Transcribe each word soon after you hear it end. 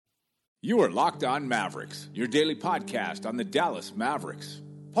You are Locked On Mavericks, your daily podcast on the Dallas Mavericks.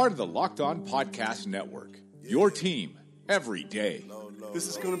 Part of the Locked On Podcast Network, your team every day. This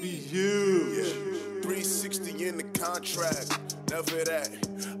is going to be huge. Yeah. 360 in the contract. Never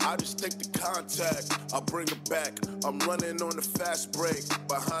that. I just take the contact. I bring it back. I'm running on the fast break.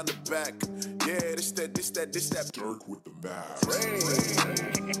 Behind the back. Yeah, this that. Dirk with the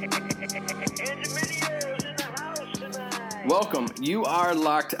Welcome. You are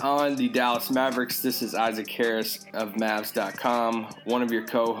locked on the Dallas Mavericks. This is Isaac Harris of Mavs.com, one of your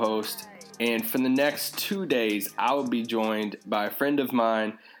co-hosts. And for the next 2 days, I will be joined by a friend of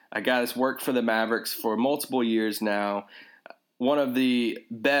mine. A guy that's worked for the Mavericks for multiple years now. One of the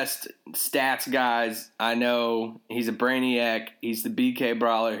best stats guys I know. He's a brainiac. He's the BK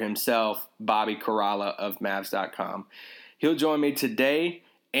Brawler himself, Bobby Karalla of Mavs.com. He'll join me today,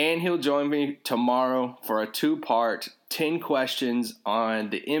 and he'll join me tomorrow for a two-part 10 questions on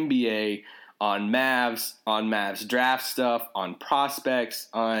the NBA, on Mavs draft stuff, on prospects,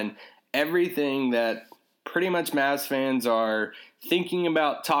 on everything that pretty much Mavs fans are thinking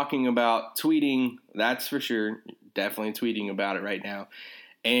about, talking about, tweeting. That's for sure. Definitely tweeting about it right now.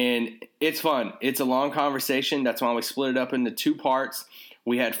 And it's fun. It's a long conversation. That's why we split it up into two parts.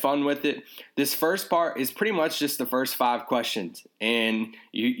 We had fun with it. This first part is pretty much just the first 5 questions. And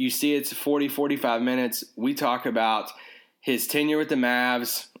you see it's 40, 45 minutes. We talk about his tenure with the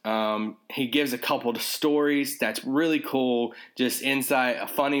Mavs. He gives a couple of stories that's really cool, just insight, a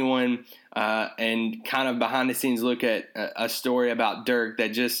funny one, and kind of behind-the-scenes look at a story about Dirk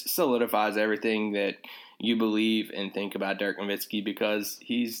that just solidifies everything that you believe and think about Dirk Nowitzki, because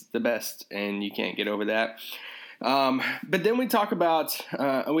he's the best, and you can't get over that. But then we talk about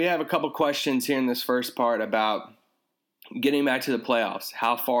we have a couple questions here in this first part about getting back to the playoffs,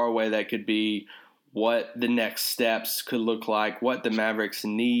 how far away that could be, what the next steps could look like, what the Mavericks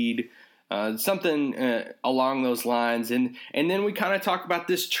need, something along those lines, and then we kind of talk about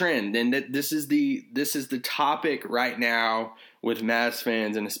this trend, and that this is the topic right now with Mavs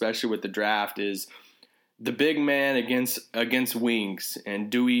fans, and especially with the draft, is the big man against wings,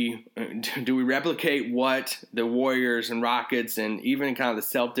 and do we replicate what the Warriors and Rockets and even kind of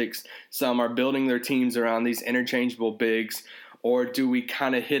the Celtics, some are building their teams around these interchangeable bigs, or do we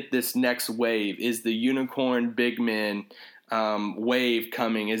kind of hit this next wave? Is the unicorn big man wave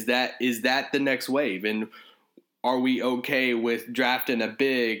coming? Is that the next wave? And are we okay with drafting a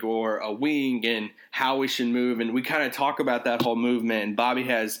big or a wing and how we should move? And we kind of talk about that whole movement. And Bobby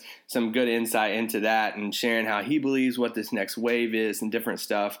has some good insight into that and sharing how he believes what this next wave is and different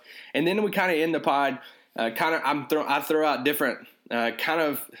stuff. And then we kind of end the pod. I throw out different kind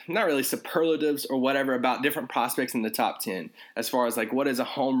of not really superlatives or whatever about different prospects in the top 10, as far as like what is a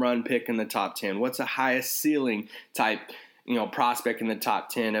home run pick in the top 10, what's the highest ceiling type prospect in the top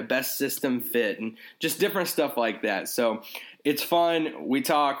 10, a best system fit, and just different stuff like that. So it's fun. We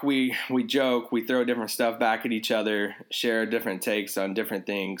talk, we joke, we throw different stuff back at each other, share different takes on different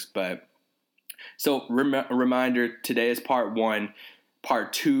things. But so reminder, today is part 1.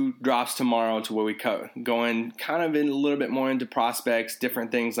 Part 2 drops tomorrow, to where we going kind of in a little bit more into prospects,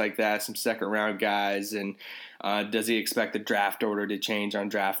 different things like that, some second round guys, and does he expect the draft order to change on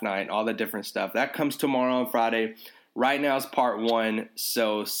draft night, all the different stuff. That comes tomorrow on Friday. Right now is part 1,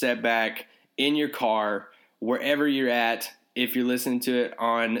 so sit back in your car, wherever you're at. If you're listening to it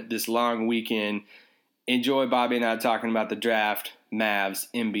on this long weekend, enjoy Bobby and I talking about the draft, Mavs,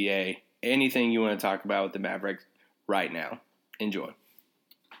 NBA, anything you want to talk about with the Mavericks right now. Enjoy.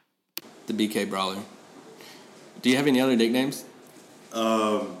 The BK Brawler. Do you have any other nicknames?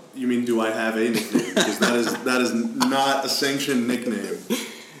 You mean, do I have a nickname? Because that is not a sanctioned nickname.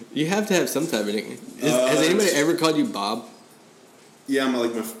 You have to have some type of nickname. Has anybody ever called you Bob? Yeah,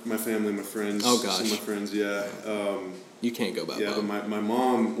 my family, my friends. Oh gosh, some of my friends. Yeah. You can't go by Bob. Yeah, but my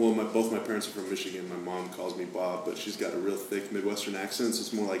mom. Well, both my parents are from Michigan. My mom calls me Bob, but she's got a real thick Midwestern accent, so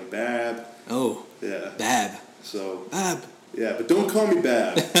it's more like Bab. Oh. Yeah. Bab. So. Bab. Yeah, but don't call me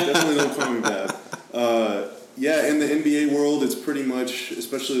Bab. Definitely don't call me Bab. Yeah, in the NBA world, it's pretty much,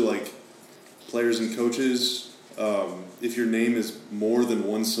 especially like players and coaches, if your name is more than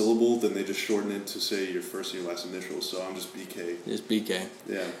one syllable, then they just shorten it to say your first and your last initials. So I'm just BK. Just BK.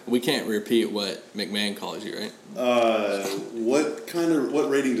 Yeah. We can't repeat what McMahon calls you, right? What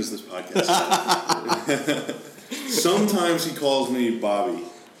rating does this podcast have? Sometimes he calls me Bobby.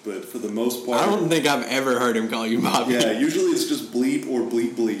 But for the most part, I don't think I've ever heard him call you Bobby. Yeah, usually it's just bleep or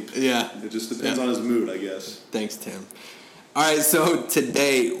bleep bleep. Yeah. It just depends on his mood, I guess. Thanks, Tim. All right, so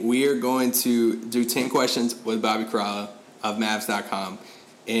today we are going to do 10 questions with Bobby Karalla of Mavs.com.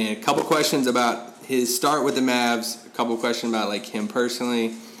 And a couple questions about his start with the Mavs, a couple questions about like him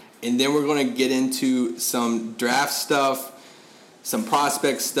personally, and then we're going to get into some draft stuff, some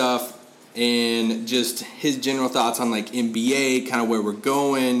prospect stuff, and just his general thoughts on like NBA, kind of where we're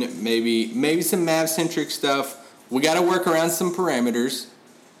going, maybe some Mavs-centric stuff. We got to work around some parameters.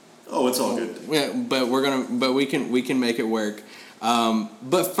 Oh, it's all good. Yeah, but we can make it work.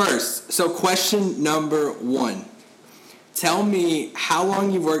 But first, so question number 1. Tell me how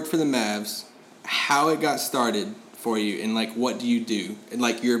long you've worked for the Mavs, how it got started for you, and like what do you do, and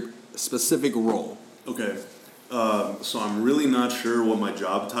like your specific role. Okay. So I'm really not sure what my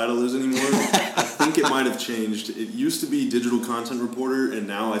job title is anymore. I think it might have changed. It used to be digital content reporter, and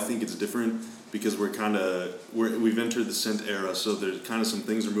now I think it's different because we've entered the Cent era, so there's kind of some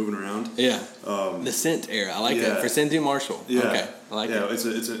things are moving around. Yeah. The Cent era. I like that. For Cynthia Marshall. Yeah. Okay. I like that.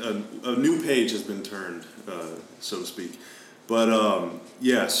 Yeah, it's a new page has been turned, so to speak. But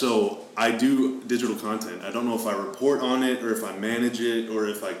so I do digital content. I don't know if I report on it or if I manage it or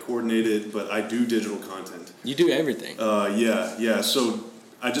if I coordinate it, but I do digital content. You do everything. Yeah. So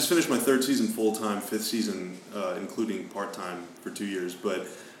I just finished my 3rd season full-time, 5th season including part-time for 2 years. But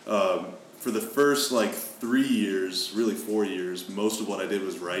for the first 3 years, really 4 years, most of what I did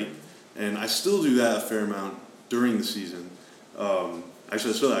was write. And I still do that a fair amount during the season. Actually, I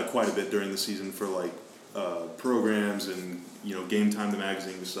still do that quite a bit during the season for programs and Game Time, the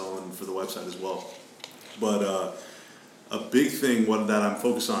magazine we sell, and for the website as well. But a big thing that I'm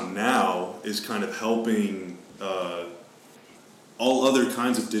focused on now is kind of helping all other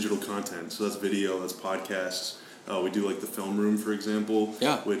kinds of digital content. So that's video, that's podcasts. We do the film room, for example,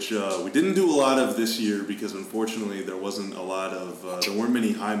 which we didn't do a lot of this year because unfortunately there wasn't a lot of there weren't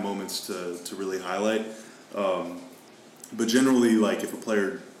many high moments to really highlight. But generally, if a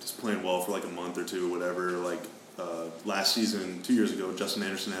player is playing well for a month or two or whatever, last season, 2 years ago, Justin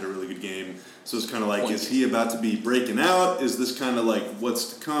Anderson had a really good game. So it's kind of is he about to be breaking out? Is this kind of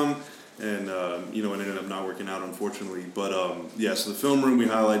what's to come? And, it ended up not working out, unfortunately. But, so the film room, we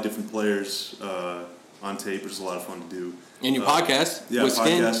highlight different players on tape, which is a lot of fun to do. And your podcast. Yeah,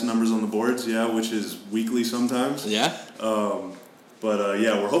 podcast, Numbers on the Boards, which is weekly sometimes. Yeah.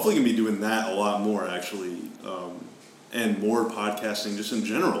 We're hopefully going to be doing that a lot more, actually. And more podcasting just in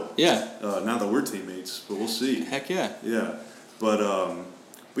general. Yeah. Now that we're teammates, but we'll see. Heck yeah. Yeah. But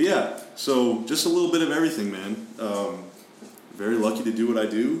yeah, so just a little bit of everything, man. Very lucky to do what I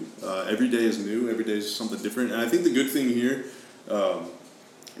do. Every day is new. Every day is something different. And I think the good thing here,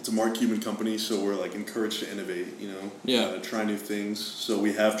 it's a Mark Cuban company, so we're encouraged to innovate, try new things. So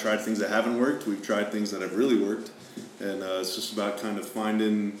we have tried things that haven't worked. We've tried things that have really worked. And it's just about kind of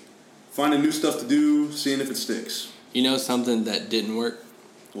finding new stuff to do, seeing if it sticks. You know something that didn't work?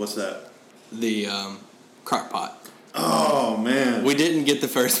 What's that? The crock pot. Oh, man. We didn't get the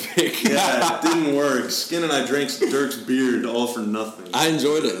first pick. Yeah, it didn't work. Skin and I drank Dirk's beard all for nothing. I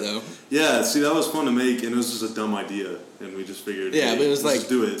enjoyed it, though. Yeah, see, that was fun to make, and it was just a dumb idea. And we just figured, yeah, but it was let's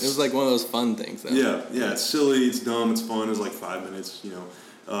do it. It was one of those fun things, though. Yeah, it's silly, it's dumb, it's fun. It was 5 minutes,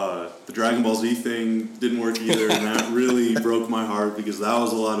 The Dragon Ball Z thing didn't work either, and that really broke my heart because that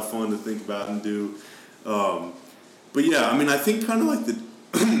was a lot of fun to think about and do. But yeah, I mean, I think kind of the,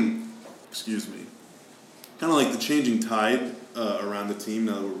 excuse me, kind of the changing tide around the team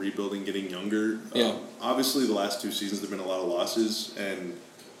now that we're rebuilding, getting younger. Yeah. Obviously, the last 2 seasons there have been a lot of losses, and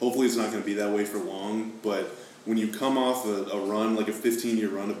hopefully it's not going to be that way for long. But when you come off a run, a 15-year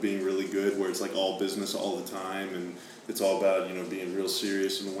run of being really good, where it's all business all the time, and it's all about being real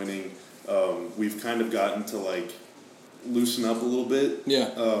serious and winning, we've kind of gotten to loosen up a little bit,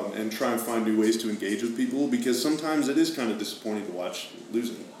 and try and find new ways to engage with people, because sometimes it is kind of disappointing to watch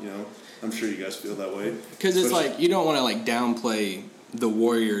losing. I'm sure you guys feel that way. Because it's you don't want to downplay the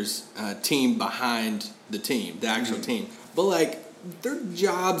Warriors team behind the team, the actual team, but their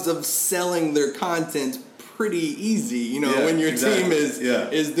jobs of selling their content pretty easy, when your team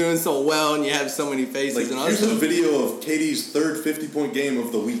is doing so well and you have so many faces. Here's a video of KD's 3rd 50-point game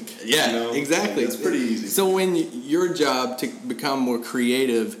of the week. Yeah, exactly. It's pretty easy. So when your job to become more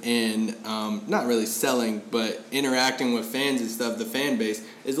creative and not really selling, but interacting with fans and stuff, the fan base,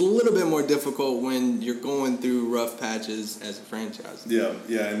 is a little bit more difficult when you're going through rough patches as a franchise. Yeah,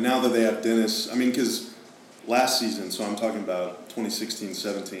 and now that they have Dennis, I mean, because last season, so I'm talking about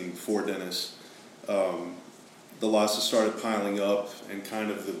 2016-17 for Dennis, the losses started piling up, and kind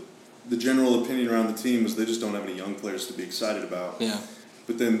of the general opinion around the team was they just don't have any young players to be excited about. Yeah.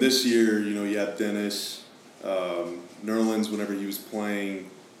 But then this year, you had Dennis, Nerlens whenever he was playing.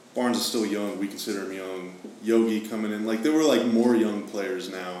 Barnes is still young. We consider him young. Yogi coming in. There were more young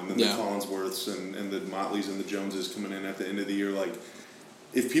players now. And then the Collinsworths and the Motleys and the Joneses coming in at the end of the year.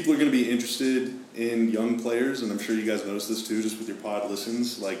 If people are going to be interested in young players, and I'm sure you guys notice this too, just with your pod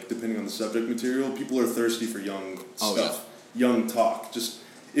listens, like depending on the subject material, people are thirsty for young stuff, young talk. Just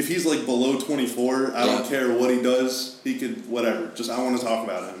if he's like below 24, I don't care what he does, he could, whatever. Just I want to talk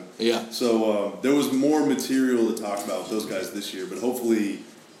about him. Yeah. So there was more material to talk about with those guys this year, but hopefully,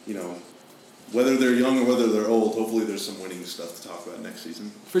 you know, whether they're young or whether they're old, hopefully there's some winning stuff to talk about next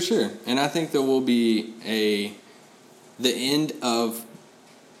season. For sure. And I think there will be the end of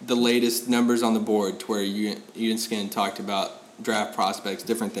the latest numbers on the board to where you and Skin talked about draft prospects,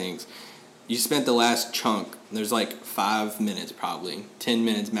 different things. You spent the last chunk, there's like 5 minutes probably, 10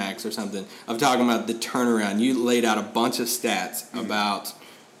 minutes max or something, of talking about the turnaround. You laid out a bunch of stats about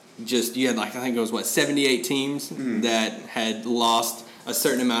just, you had like, I think it was 78 teams that had lost a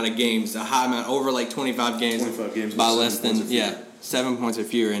certain amount of games, a high amount, over like 25 games by less than 7 points or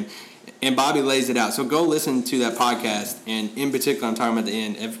fewer. And Bobby lays it out. So go listen to that podcast. And in particular, I'm talking about the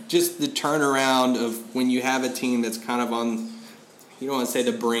end of just the turnaround of when you have a team that's kind of on, you don't want to say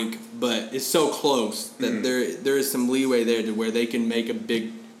the brink, but it's so close that there is some leeway there to where they can make a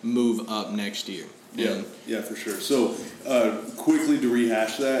big move up next year. Yeah, for sure. So quickly to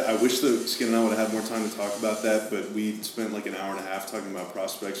rehash that, I wish the Skin and I would have had more time to talk about that, but we spent like an hour and a half talking about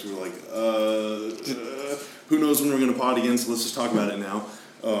prospects. We were like, who knows when we're going to pod again, so let's just talk about it now.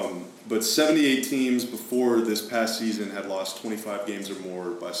 But 78 teams before this past season had lost 25 games or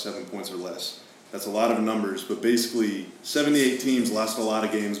more by 7 points or less. That's a lot of numbers, but basically 78 teams lost a lot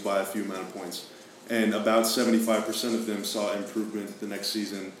of games by a few amount of points. And about 75% of them saw improvement the next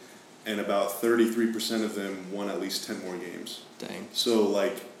season, and about 33% of them won at least 10 more games. Dang. So,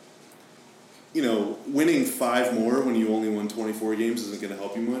 like, you know, winning 5 more when you only won 24 games isn't going to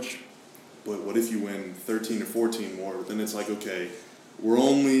help you much. But what if you win 13 or 14 more? Then it's like, okay, we're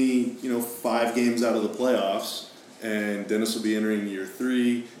only, 5 games out of the playoffs, and Dennis will be entering year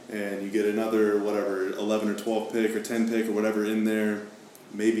 3, and you get another, 11 or 12 pick or 10 pick or whatever in there.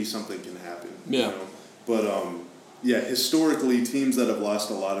 Maybe something can happen. Yeah. You know? But, historically, teams that have lost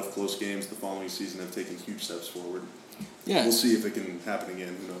a lot of close games the following season have taken huge steps forward. Yeah. We'll see if it can happen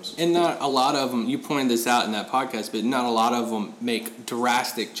again. Who knows? And not a lot of them, you pointed this out in that podcast, but not a lot of them make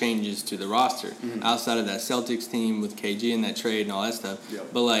drastic changes to the roster outside of that Celtics team with KG and that trade and all that stuff. Yep.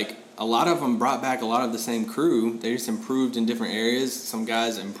 But, like, a lot of them brought back a lot of the same crew. They just improved in different areas. Some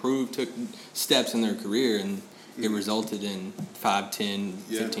guys took steps in their career, and it resulted in 5, 10,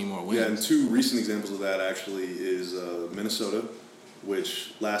 15 more wins. Yeah, and 2 recent examples of that actually is Minnesota,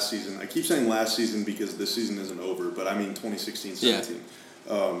 which last season, I keep saying last season because this season isn't over, but I mean 2016-17.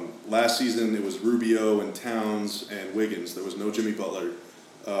 Last season it was Rubio and Towns and Wiggins. There was no Jimmy Butler.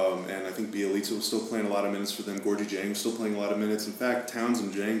 And I think Bielitsa was still playing a lot of minutes for them. Gorgie Jang was still playing a lot of minutes. In fact, Towns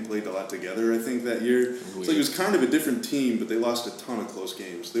and Jang played a lot together, I think, that year. It's like it was kind of a different team, but they lost a ton of close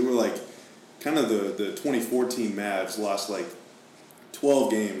games. They were like, kind of the 2014 Mavs lost like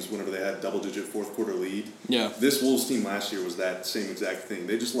 12 games whenever they had double-digit fourth-quarter lead. Yeah. This Wolves team last year was that same exact thing.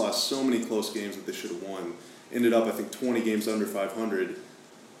 They just lost so many close games that they should have won. Ended up, I think, 20 games under 500.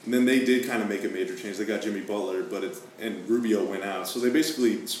 And then they did kind of make a major change. They got Jimmy Butler, and Rubio went out. So they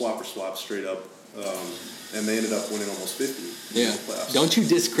basically swap straight up, and they ended up winning almost 50 in the playoffs. Don't you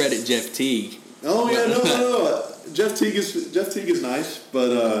discredit Jeff Teague. Oh, yeah, no. Jeff Teague is nice,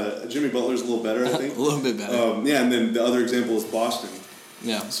 but Jimmy Butler's a little better, I think. A little bit better. And then the other example is Boston.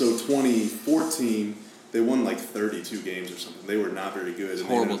 Yeah. So 2014, they won like 32 games or something. They were not very good. And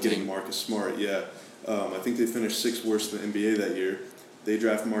they ended up getting Marcus Smart. Yeah. I think they finished 6th worst in the NBA that year. They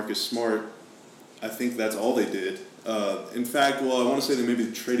draft Marcus Smart. I think that's all they did. In fact, I want to say they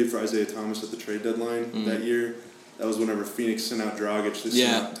maybe traded for Isaiah Thomas at the trade deadline that year. That was whenever Phoenix sent out Dragic, they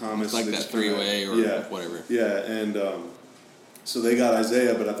sent out Thomas. Like that 3-way or whatever. Yeah, and so they got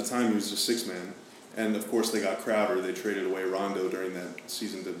Isaiah, but at the time he was just 6-man. And, of course, they got Crowder. They traded away Rondo during that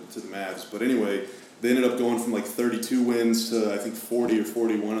season to the Mavs. But anyway, they ended up going from like 32 wins to, I think, 40 or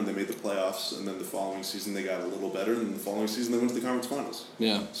 41, and they made the playoffs. And then the following season they got a little better, and the following season they went to the conference finals.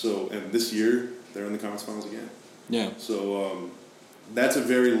 Yeah. So, and this year they're in the conference finals again. Yeah. So that's a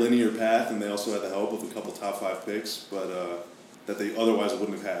very linear path, and they also had the help of a couple top 5 picks, but that they otherwise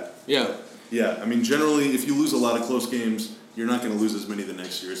wouldn't have had. Yeah. But, yeah, I mean, generally, if you lose a lot of close games, you're not going to lose as many the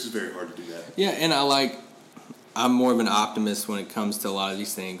next year. It's just very hard to do that. Yeah, and I'm more of an optimist when it comes to a lot of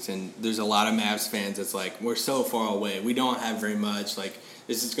these things, and there's a lot of Mavs fans that's like, we're so far away. We don't have very much. Like,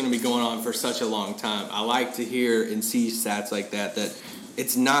 this is going to be going on for such a long time. I like to hear and see stats like that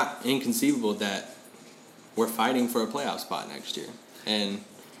it's not inconceivable that we're fighting for a playoff spot next year. And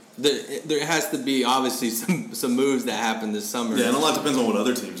there has to be, obviously, some moves that happen this summer. Yeah, and a lot depends on what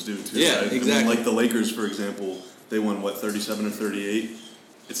other teams do, too. Yeah, right? exactly. I mean, like the Lakers, for example, they won, 37 or 38?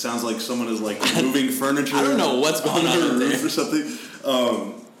 it sounds like someone is like moving furniture. I don't know what's going on the there roof or something.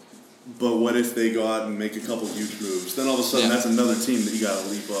 But what if they go out and make a couple huge moves? Then all of a sudden, that's another team that you got to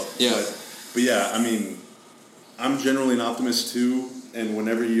leap up. Yeah. But yeah, I mean, I'm generally an optimist too. And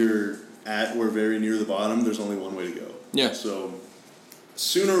whenever you're at or very near the bottom, there's only one way to go. Yeah. So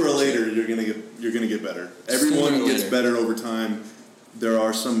sooner or later, you're gonna get better. Everyone gets better over time. There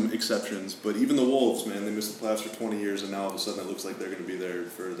are some exceptions, but even the Wolves, man, they missed the playoffs for 20 years, and now all of a sudden it looks like they're going to be there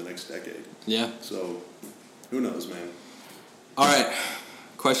for the next decade. Yeah. So, who knows, man? All right,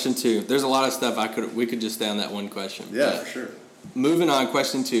 question 2. There's a lot of stuff we could just stay on that one question. Yeah, for sure. Moving on,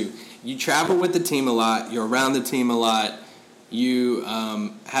 question 2. You travel with the team a lot. You're around the team a lot. You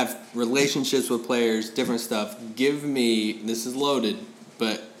have relationships with players, different stuff. Give me, this is loaded,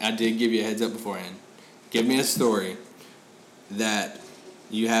 but I did give you a heads up beforehand. Give me a story that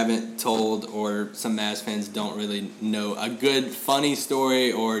you haven't told or some Mavs fans don't really know. A good, funny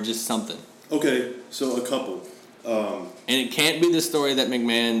story or just something. Okay, so a couple. And it can't be the story that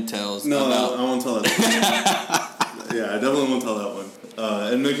McMahon tells. No, I won't tell that one. Yeah, I definitely won't tell that one.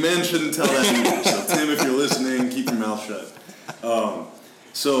 And McMahon shouldn't tell that either. So, Tim, if you're listening, keep your mouth shut.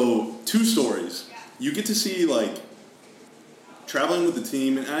 So, 2 stories. You get to see, like, traveling with the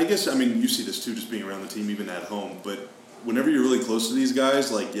team, and I guess, I mean, you see this too, just being around the team, even at home, but whenever you're really close to these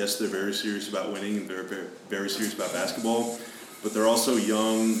guys, like, yes, they're very serious about winning and they're very, very serious about basketball, but they're also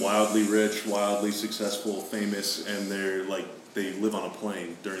young, wildly rich, wildly successful, famous, and they're, like, they live on a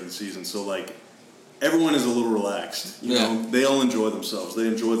plane during the season. So, like, everyone is a little relaxed, you know? They all enjoy themselves. They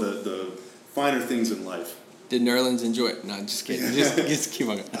enjoy the finer things in life. Did Nerlens enjoy it? No, just kidding. Just keep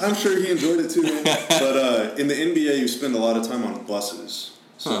on going. I'm sure he enjoyed it too, man. But in the NBA, you spend a lot of time on buses.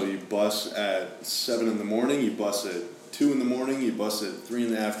 So you bus at 7 in the morning, you bus at 2 in the morning, you bus at 3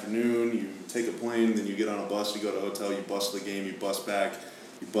 in the afternoon, you take a plane, then you get on a bus, you go to a hotel, you bus to the game, you bus back,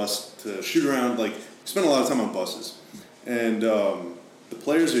 you bus to shoot around. Like, you spend a lot of time on buses. And the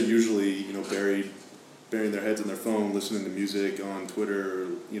players are usually, you know, burying their heads in their phone, listening to music on Twitter,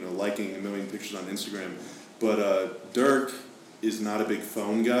 you know, liking a million pictures on Instagram. But Dirk is not a big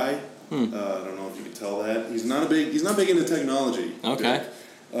phone guy. I don't know if you can tell that. He's not big into technology. Okay.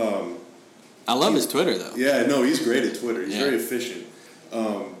 I love his Twitter though. Yeah, no, he's great at Twitter. He's very efficient.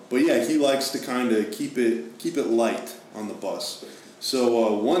 But yeah, he likes to kind of keep it light on the bus.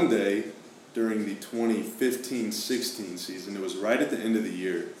 So one day during the 2015-16 season, it was right at the end of the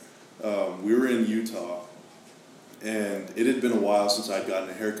year. We were in Utah, and it had been a while since I'd gotten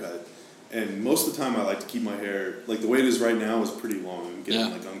a haircut. And most of the time, I like to keep my hair, like the way it is right now is pretty long. I'm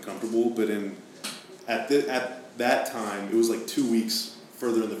getting like uncomfortable. But at that time, it was like 2 weeks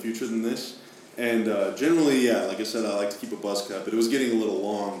further in the future than this. And generally, yeah, like I said, I like to keep a buzz cut. But it was getting a little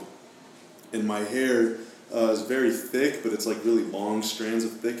long. And my hair is very thick, but it's like really long strands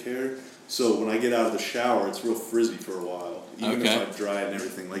of thick hair. So when I get out of the shower, it's real frizzy for a while. Even if I dry it and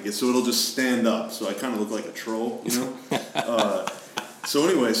everything. So it'll just stand up. So I kind of look like a troll, you know? So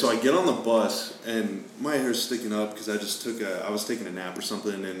anyway, so I get on the bus, and my hair's sticking up because I was taking a nap or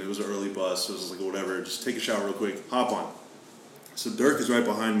something, and it was an early bus, so I was like, whatever, just take a shower real quick, hop on. So Dirk is right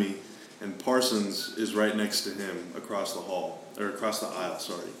behind me, and Parsons is right next to him across the aisle,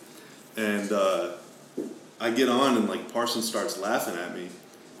 sorry. And I get on, and, like, Parsons starts laughing at me.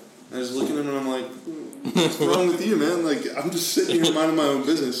 I was looking at him, and I'm like, what's wrong with you, man? Like, I'm just sitting here minding my own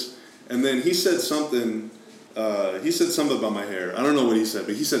business. And then he said something about my hair. I don't know what he said,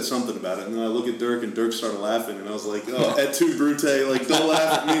 but he said something about it. And then I look at Dirk, and Dirk started laughing, and I was like, "Oh, et tu, Brute? Like, don't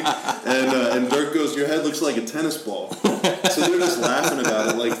laugh at me." And Dirk goes, "Your head looks like a tennis ball." So they're just laughing about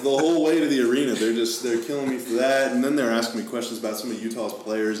it, like the whole way to the arena. They're killing me for that, and then they're asking me questions about some of Utah's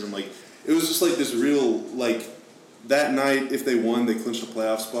players, and like it was just like this real like. That night, if they won, they clinched a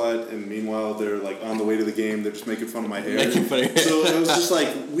playoff spot, and meanwhile, they're, like, on the way to the game, they're just making fun of my hair. So it was just, like,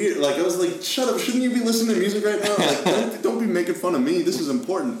 weird. Like, I was like, shut up, shouldn't you be listening to music right now? Like, don't be making fun of me. This is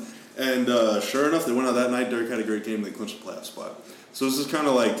important. And sure enough, they went out that night. Dirk had a great game. They clinched a playoff spot. So this is kind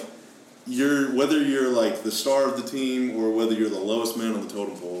of like, whether you're, like, the star of the team or whether you're the lowest man on the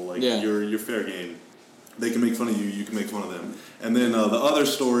totem pole, like, you're fair game. They can make fun of you. You can make fun of them. And then the other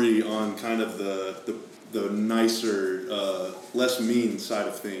story on kind of the nicer, less mean side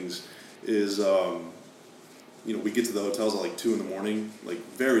of things is, we get to the hotels at like 2 in the morning, like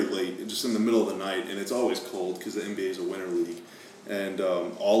very late, just in the middle of the night, and it's always cold because the NBA is a winter league. And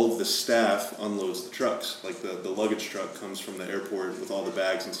all of the staff unloads the trucks. Like the luggage truck comes from the airport with all the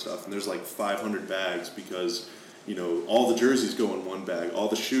bags and stuff, and there's like 500 bags because, all the jerseys go in one bag, all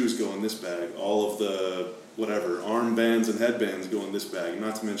the shoes go in this bag, all of the, armbands and headbands go in this bag,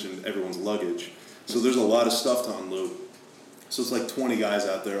 not to mention everyone's luggage. So there's a lot of stuff to unload. So it's like 20 guys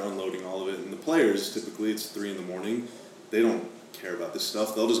out there unloading all of it. And the players, typically it's 3 a.m, they don't care about this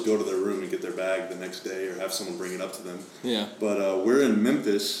stuff. They'll just go to their room and get their bag the next day or have someone bring it up to them. Yeah. But we're in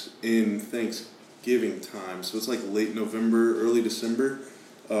Memphis in Thanksgiving time. So it's like late November, early December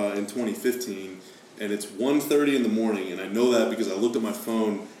in 2015. And it's 1:30 in the morning. And I know that because I looked at my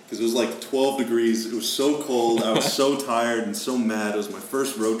phone because it was like 12 degrees. It was so cold. I was so tired and so mad. It was my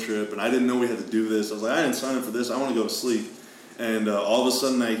first road trip. And I didn't know we had to do this. I was like, I didn't sign up for this. I want to go to sleep. And all of a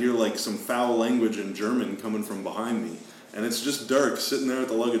sudden I hear like some foul language in German coming from behind me. And it's just Dirk sitting there at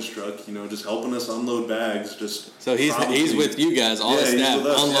the luggage truck, just helping us unload bags. So he's with you guys, all the staff,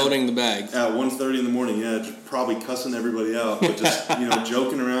 unloading the bags. At 1:30 in the morning, just probably cussing everybody out, but just,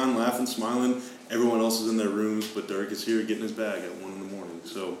 joking around, laughing, smiling. Everyone else is in their rooms, but Dirk is here getting his bag at 1 in the morning.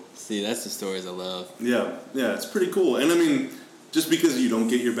 So see, that's the stories I love. Yeah, it's pretty cool. And I mean, just because you don't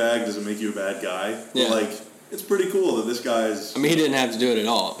get your bag doesn't make you a bad guy. Yeah. But it's pretty cool that this guy's... I mean, he didn't have to do it at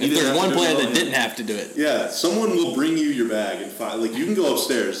all. If there's one player that didn't have to do it. Yeah, someone will bring you your bag and you can go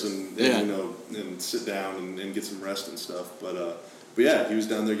upstairs and sit down and get some rest and stuff. But yeah, he was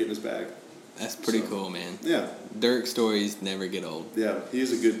down there getting his bag. That's pretty cool, man. Yeah. Dirk stories never get old. Yeah, he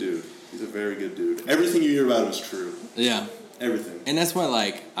is a good dude. He's a very good dude. Everything you hear about him is true. Yeah. Everything. And that's why,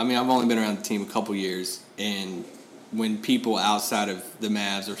 I've only been around the team a couple years, and when people outside of the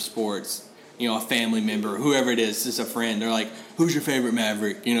Mavs or sports, a family member, whoever it is, just a friend, they're like, who's your favorite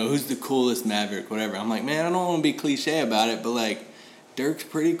Maverick? Who's the coolest Maverick? Whatever. I'm like, man, I don't want to be cliche about it, but, Dirk's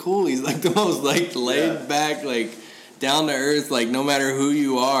pretty cool. He's, the most, laid back, down to earth, no matter who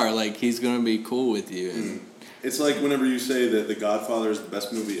you are, he's going to be cool with you. And it's like whenever you say that The Godfather is the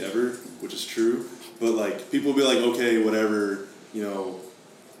best movie ever, which is true, but, people will be like, okay, whatever,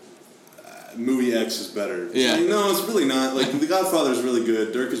 movie X is better. Yeah. No, it's really not. The Godfather is really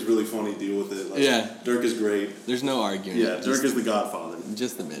good. Dirk is really funny. Deal with it. Dirk is great. There's no arguing. Yeah, Dirk is the Godfather.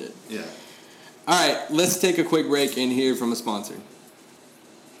 Just admit it. Yeah. All right, let's take a quick break and hear from a sponsor.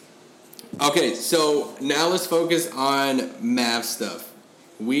 Okay, so now let's focus on Mav stuff.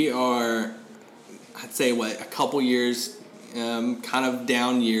 We are, I'd say, a couple years, kind of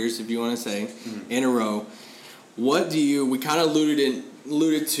down years, if you want to say, in a row. We kind of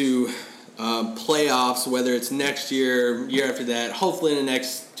alluded to playoffs, whether it's next year, year after that, hopefully in the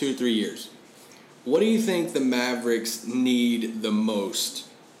next 2 or 3 years. What do you think the Mavericks need the most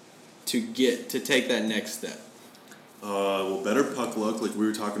to take that next step? Well, better puck luck, like we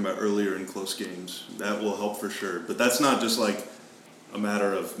were talking about earlier in close games. That will help for sure. But that's not just a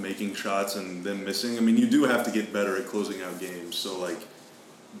matter of making shots and then missing. I mean, you do have to get better at closing out games. So,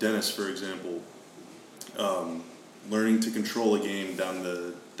 Dennis, for example, learning to control a game down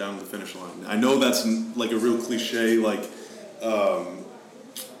the finish line. I know that's a real cliche,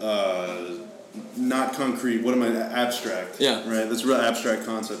 not concrete. What am I? Abstract. Yeah. Right. That's a real abstract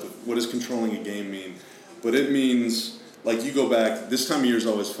concept of what does controlling a game mean. But it means you go back. This time of year is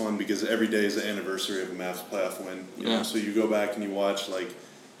always fun because every day is the anniversary of a Mavs playoff win. You know? So you go back and you watch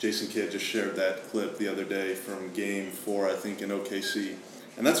Jason Kidd just shared that clip the other day from Game 4, I think, in OKC,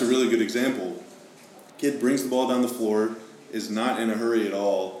 and that's a really good example. Kidd brings the ball down the floor, is not in a hurry at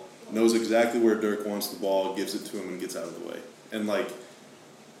all, knows exactly where Dirk wants the ball, gives it to him, and gets out of the way. And the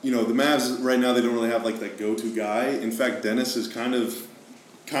Mavs right now, they don't really have that go-to guy. In fact, Dennis is kind of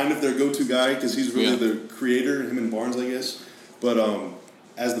their go-to guy because he's really the creator, him and Barnes, I guess. But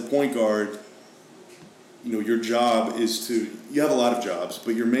as the point guard, your job is you have a lot of jobs,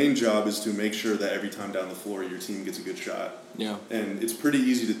 but your main job is to make sure that every time down the floor your team gets a good shot. Yeah. And it's pretty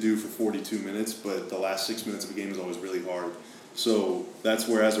easy to do for 42 minutes, but the last 6 minutes of a game is always really hard. So that's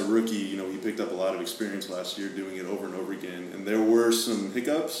where, as a rookie, he picked up a lot of experience last year doing it over and over again. And there were some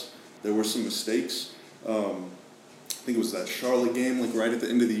hiccups. There were some mistakes. I think it was that Charlotte game, right at the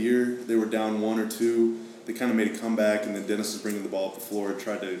end of the year. They were down 1 or 2. They kind of made a comeback, and then Dennis is bringing the ball up the floor,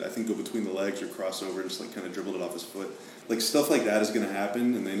 tried to, I think, go between the legs or cross over and just kind of dribbled it off his foot. Stuff like that is going to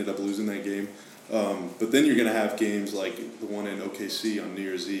happen, and they ended up losing that game. But then you're going to have games like the one in OKC on New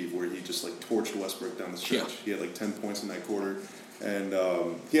Year's Eve where he just torched Westbrook down the stretch. Yeah. He had 10 points in that quarter. And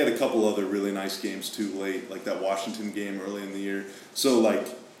he had a couple other really nice games too late, like that Washington game early in the year. So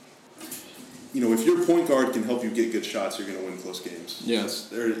if your point guard can help you get good shots, you're going to win close games. Yes.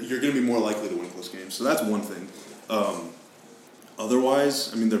 You're going to be more likely to win close games. So that's one thing.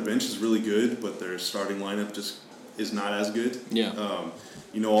 Otherwise, their bench is really good, but their starting lineup just is not as good. Yeah.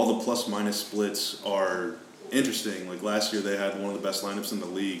 All the plus-minus splits are interesting. Last year, they had one of the best lineups in the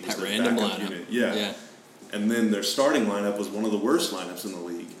league. That random lineup. Unit. Yeah. And then their starting lineup was one of the worst lineups in the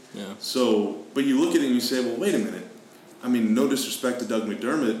league. Yeah. So, but you look at it and you say, well, wait a minute. No disrespect to Doug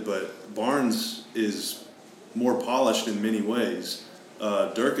McDermott, but Barnes is more polished in many ways.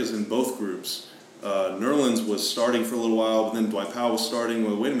 Dirk is in both groups. Nerlens was starting for a little while, but then Dwight Powell was starting.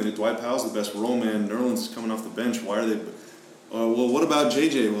 Well, wait a minute, Dwight Powell's the best role man. Nerlens is coming off the bench. Why are they... well, what about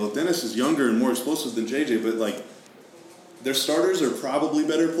JJ? Well, Dennis is younger and more explosive than JJ, but, like, their starters are probably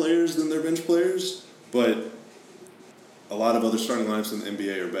better players than their bench players, but a lot of other starting lineups in the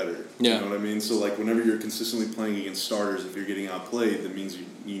NBA are better. Yeah. You know what I mean? So, like, whenever you're consistently playing against starters, if you're getting outplayed, that means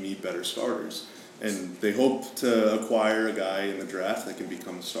you need better starters. And they hope to acquire a guy in the draft that can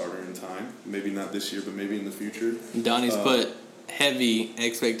become a starter in time. Maybe not this year, but maybe in the future. Donnie's put heavy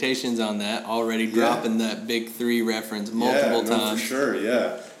expectations on that, already dropping that big three reference multiple times. For sure,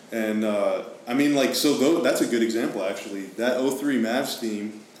 yeah. And, I mean, like, so that's a good example, actually. That 03 Mavs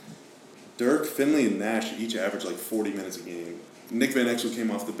team, Dirk, Finley, and Nash each averaged like 40 minutes a game. Nick Van Exel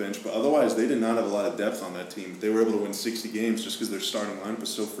came off the bench, but otherwise they did not have a lot of depth on that team. They were able to win 60 games just because their starting lineup was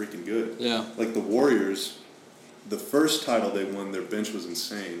so freaking good. Yeah. Like the Warriors, the first title they won, their bench was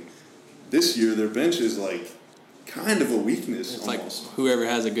insane. This year, their bench is like kind of a weakness. It's almost. like whoever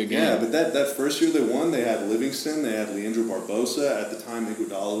has a good game. Yeah, but that first year they won, they had Livingston, they had Leandro Barbosa. At the time,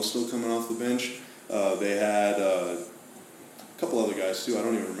 Iguodala was still coming off the bench. They had a couple other guys too. I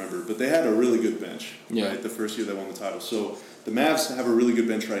don't even remember, but they had a really good bench. Yeah. Right, the first year they won the title. So the Mavs have a really good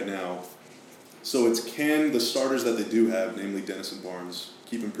bench right now. So it's can the starters that they do have, namely Dennis and Barnes,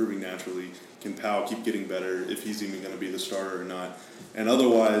 keep improving naturally? Can Powell keep getting better if he's even going to be the starter or not? And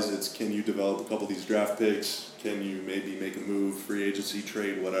otherwise, it's can you develop a couple of these draft picks? Can you maybe make a move, free agency,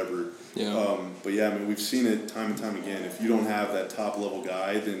 trade, whatever? Yeah. But yeah, I mean, we've seen it time and time again. If you don't have that top level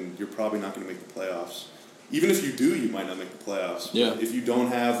guy, then you're probably not going to make the playoffs. Even if you do, you might not make the playoffs. Yeah. But if you don't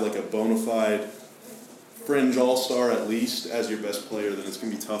have like a bona fide fringe all-star at least as your best player, then it's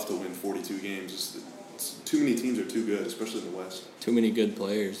going to be tough to win 42 games. It's too many teams are too good, especially in the West. Too many good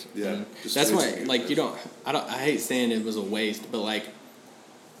players. Yeah. And that's why, like, I hate saying it was a waste, but, like,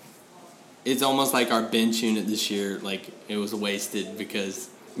 it's almost like our bench unit this year, like, it was wasted because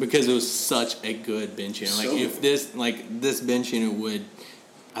it was such a good bench unit. Like, So if this bench unit would,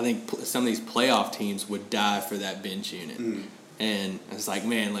 I think some of these playoff teams would die for that bench unit. Mm. And it's like,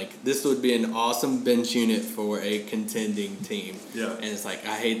 man, like, this would be an awesome bench unit for a contending team. Yeah. And it's like,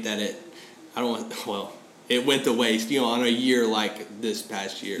 I hate that it went to waste, on a year like this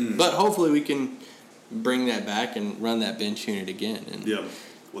past year. Mm. But hopefully we can bring that back and run that bench unit again. And Yeah.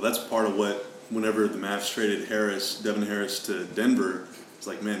 Well, that's part of what, whenever the Mavs traded Devin Harris to Denver, it's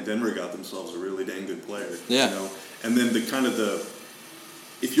like, man, Denver got themselves a really dang good player. Yeah. And then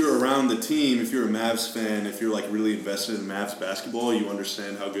if you're around the team, if you're a Mavs fan, if you're like really invested in Mavs basketball, you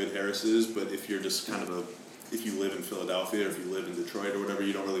understand how good Harris is. But if you're just kind of if you live in Philadelphia or if you live in Detroit or whatever,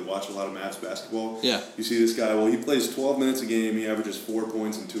 you don't really watch a lot of Mavs basketball. Yeah. You see this guy, well, he plays 12 minutes a game, he averages 4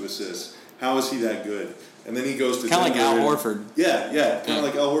 points and 2 assists. How is he that good? And then he goes to kind of like Al Horford. Yeah, kind of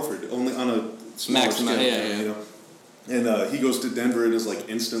like Al Horford, only on a smaller scale. Yeah. And he goes to Denver and is like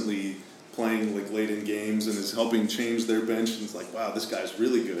instantly playing like late in games and is helping change their bench, and it's like, wow, this guy's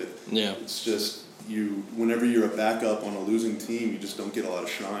really good. Yeah. It's just whenever you're a backup on a losing team, you just don't get a lot of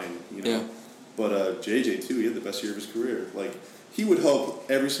shine, Yeah. But JJ too, he had the best year of his career. Like, he would help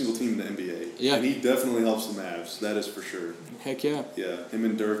every single team in the NBA. Yeah. And he definitely helps the Mavs. That is for sure. Heck yeah. Yeah. Him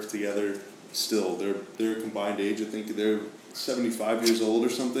and Dirk together, still, their combined age, I think they're 75 years old or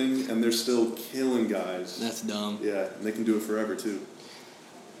something, and they're still killing guys. That's dumb. Yeah, and they can do it forever too.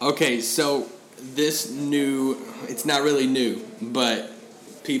 Okay, so it's not really new, but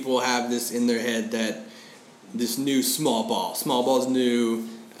people have this in their head that this new small ball's new,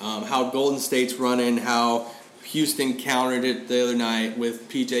 how Golden State's running, how Houston countered it the other night with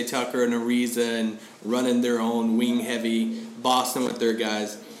PJ Tucker and Ariza and running their own wing heavy, Boston with their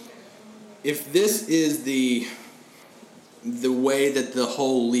guys. If this is the way that the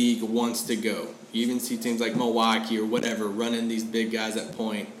whole league wants to go, you even see teams like Milwaukee or whatever running these big guys at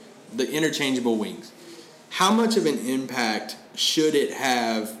point, the interchangeable wings. How much of an impact should it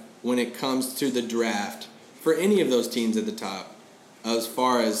have when it comes to the draft for any of those teams at the top, as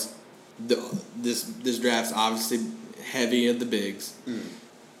far as this draft's obviously heavy at the bigs,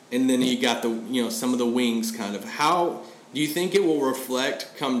 and then you got some of the wings kind of. How do you think it will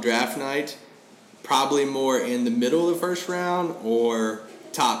reflect come draft night? Probably more in the middle of the first round or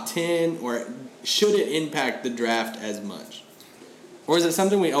top 10, or should it impact the draft as much? Or is it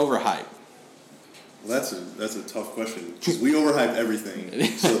something we overhype? Well, that's a tough question, because we overhype everything.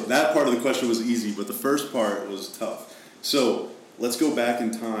 So that part of the question was easy, but the first part was tough. So let's go back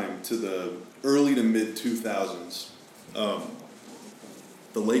in time to the early to mid 2000s.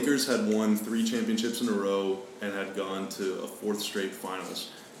 The Lakers had won 3 championships in a row and had gone to a 4th straight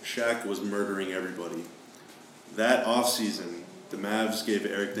finals. Shaq was murdering everybody. that offseason, the Mavs gave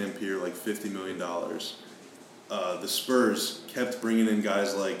Eric Dampier like $50 million. The Spurs kept bringing in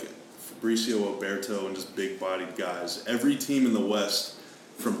guys like Fabricio Oberto and just big-bodied guys. Every team in the West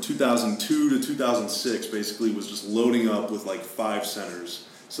from 2002 to 2006 basically was just loading up with like 5 centers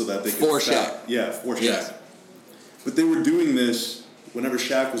so that they could... For Shaq. Yeah, for Shaq. Yeah. But they were doing this whenever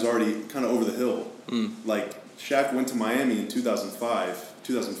Shaq was already kind of over the hill. Like, Shaq went to Miami in 2005,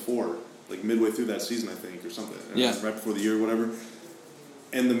 2004, like midway through that season, I think, or something. Yeah. Right before the year or whatever.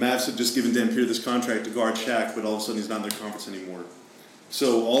 And the Mavs had just given Dampier this contract to guard Shaq, but all of a sudden he's not in their conference anymore.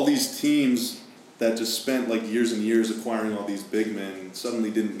 So all these teams that just spent like years and years acquiring all these big men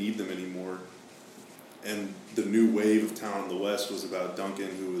suddenly didn't need them anymore. And the new wave of talent in the West was about Duncan,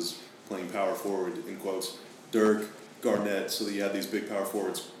 who was playing power forward, in quotes, Dirk, Garnett, so that you had these big power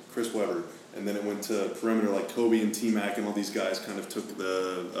forwards, Chris Webber. And then it went to perimeter like Kobe and T-Mac, and all these guys kind of took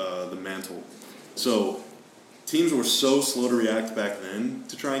the mantle. So teams were so slow to react back then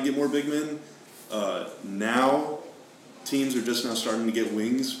to try and get more big men. Now teams are just now starting to get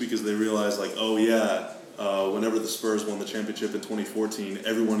wings because they realize, like, oh yeah, whenever the Spurs won the championship in 2014,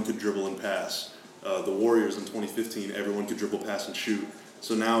 everyone could dribble and pass. The Warriors in 2015, everyone could dribble, pass, and shoot.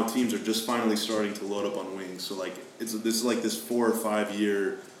 So now teams are just finally starting to load up on wings. So like it's like this 4 or 5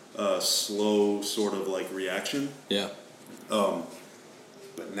 year slow sort of like reaction. Yeah.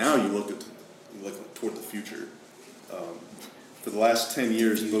 But now you look toward the future. For the last 10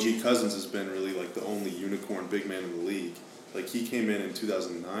 years, Boogie Cousins has been really like the only unicorn big man in the league. Like, he came in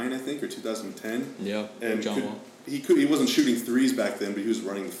 2009, I think, or 2010. Yeah. And John Wall. He wasn't shooting threes back then, but he was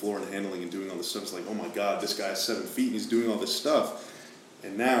running the floor and handling and doing all this stuff. It's like, oh my God, this guy's 7 feet and he's doing all this stuff.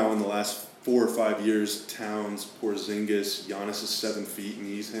 And now in the last 4 or 5 years, Towns, Porzingis, Giannis is 7 feet and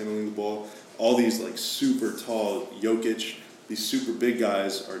he's handling the ball. All these like super tall, Jokic, these super big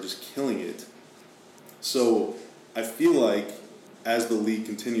guys are just killing it. So I feel like as the league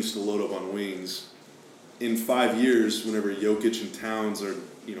continues to load up on wings, in 5 years, whenever Jokic and Towns are,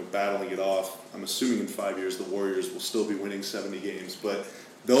 battling it off, I'm assuming in 5 years the Warriors will still be winning 70 games, but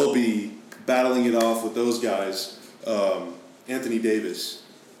they'll be battling it off with those guys. Anthony Davis,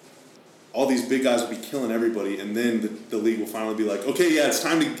 all these big guys will be killing everybody, and then the league will finally be like, okay, yeah, it's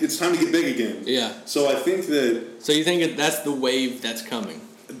time to get big again. Yeah. So I think that. So you think that's the wave that's coming?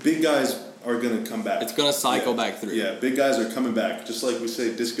 Big guys are going to come back. It's going to cycle back through. Yeah, big guys are coming back. Just like we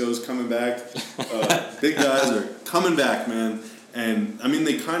say, disco's coming back. Big guys are coming back, man. And, I mean,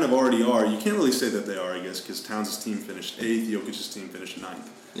 they kind of already are. You can't really say that they are, I guess, because Towns' team finished 8th, Jokic's team finished 9th.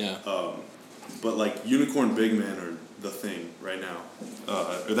 Yeah. But, like, unicorn big men are the thing right now.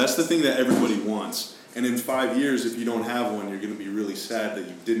 Or that's the thing that everybody wants. And in 5 years, if you don't have one, you're going to be really sad that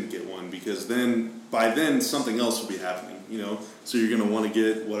you didn't get one, because by then something else will be happening, So you're going to want to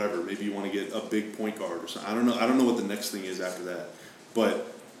get whatever. Maybe you want to get a big point guard or something. I don't know what the next thing is after that. But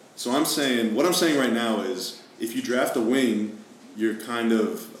so what I'm saying right now is, if you draft a wing, you're kind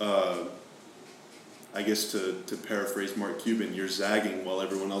of, I guess to paraphrase Mark Cuban, you're zagging while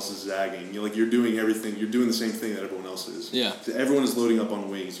everyone else is zagging. You're doing everything. You're doing the same thing that everyone else is. Yeah. So everyone is loading up on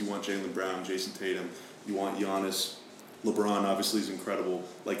wings. You want Jaylen Brown, Jason Tatum. You want Giannis. LeBron obviously is incredible.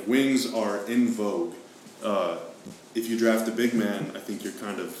 Like, wings are in vogue. If you draft a big man, I think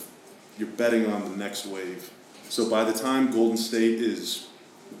you're betting on the next wave. So by the time Golden State is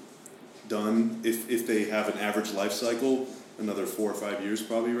done, if they have an average life cycle, another 4 or 5 years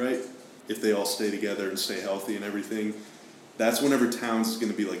probably, right? If they all stay together and stay healthy and everything, that's whenever Towns is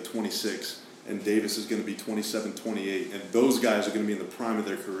going to be like 26 and Davis is going to be 27, 28, and those guys are going to be in the prime of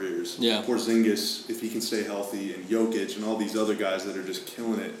their careers. Yeah. Porzingis, if he can stay healthy, and Jokic and all these other guys that are just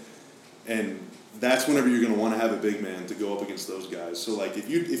killing it. And that's whenever you're going to want to have a big man to go up against those guys. So like if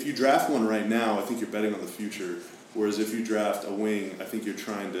you draft one right now, I think you're betting on the future. Whereas if you draft a wing, I think you're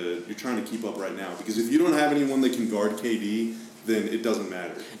trying to keep up right now, because if you don't have anyone that can guard KD, then it doesn't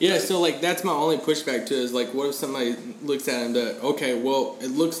matter. Yeah, so like that's my only pushback to it, is like, what if somebody looks at him that, okay, well, it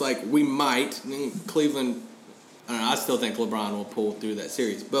looks like we might, Cleveland, I don't know, I still think LeBron will pull through that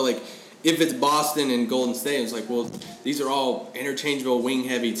series, but like if it's Boston and Golden State, it's like, well, these are all interchangeable wing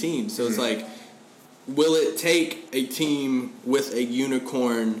heavy teams, so it's like, will it take a team with a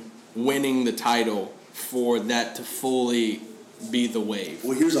unicorn winning the title for that to fully be the wave?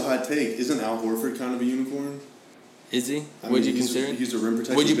 Well, here's a hot take. Isn't Al Horford kind of a unicorn? Is he? Would you consider him? He's a rim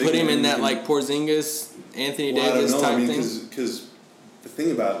protector. Would you put him in that like Porzingis, Anthony Davis type thing? Because the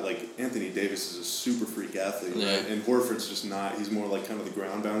thing about like Anthony Davis is a super freak athlete, right? And Horford's just not. He's more like kind of the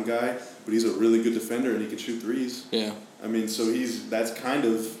ground bound guy, but he's a really good defender and he can shoot threes. Yeah. I mean, so that's kind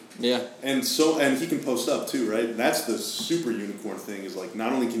of Yeah. And he can post up too, right? And that's the super unicorn thing is like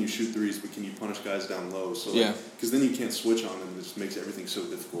not only can you shoot threes, but can you punish guys down low? So because then you can't switch on them, and it just makes everything so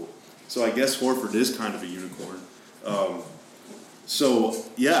difficult. So I guess Horford is kind of a unicorn. So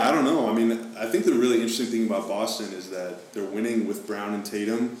yeah, I don't know. I mean, I think the really interesting thing about Boston is that they're winning with Brown and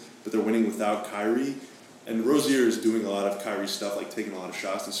Tatum, but they're winning without Kyrie. And Rozier is doing a lot of Kyrie stuff, like taking a lot of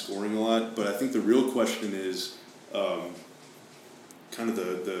shots and scoring a lot. But I think the real question is kind of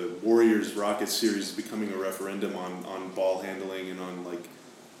the Warriors-Rockets series is becoming a referendum on ball handling and on like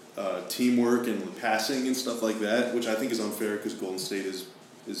teamwork and passing and stuff like that, which I think is unfair because Golden State is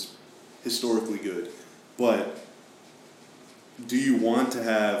historically good. But do you want to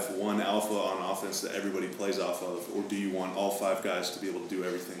have one alpha on offense that everybody plays off of, or do you want all five guys to be able to do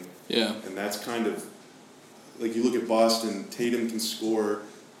everything? Yeah. And that's kind of, like you look at Boston, Tatum can score,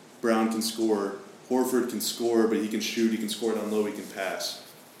 Brown can score, Horford can score, but he can shoot, he can score down low, he can pass.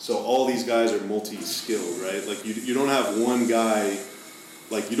 So all these guys are multi-skilled, right? Like you don't have one guy,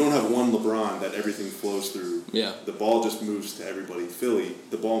 like you don't have one LeBron that everything flows through. Yeah. The ball just moves to everybody. Philly,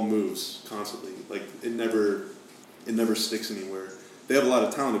 the ball moves constantly. Like it never sticks anywhere. They have a lot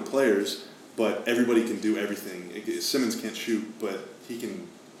of talented players, but everybody can do everything. Simmons can't shoot, but he can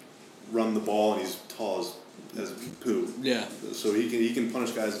run the ball, and he's tall as poo. Yeah. So he can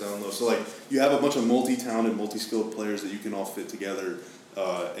punish guys down low. So like you have a bunch of multi-talented, multi-skilled players that you can all fit together,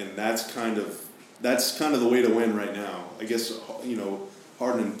 and that's kind of the way to win right now. I guess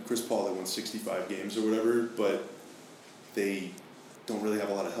Harden and Chris Paul, they won 65 games or whatever, but they don't really have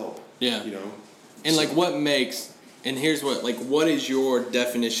a lot of help. Yeah. And So, like what makes, and here's what is your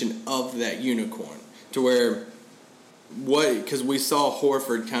definition of that unicorn? To where, because we saw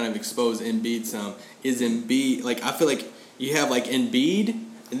Horford kind of expose Embiid some, is Embiid, like I feel like you have like Embiid,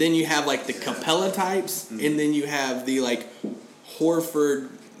 and then you have like the Capella types, and then you have the like Horford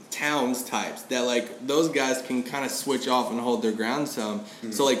Towns types that like those guys can kind of switch off and hold their ground some.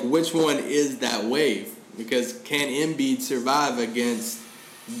 So like which one is that wave? Because can Embiid survive against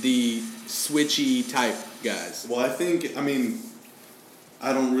the switchy type guys? Well, I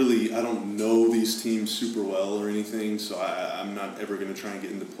don't know these teams super well or anything, so I'm not ever going to try and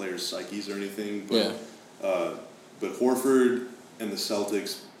get into players' psyches or anything. But, but Horford and the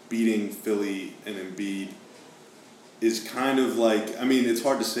Celtics beating Philly and Embiid is kind of like, it's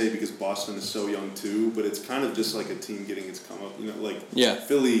hard to say because Boston is so young too, but it's kind of just like a team getting its come up.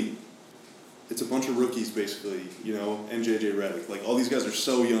 Philly, it's a bunch of rookies basically, and JJ Redick. Like all these guys are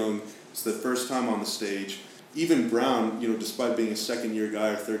so young. It's the first time on the stage. Even Brown, despite being a second-year guy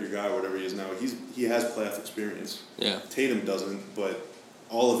or third-year guy or whatever he is now, he has playoff experience. Yeah. Tatum doesn't, but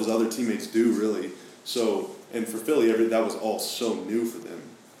all of his other teammates do, really. So, and for Philly, that was all so new for them.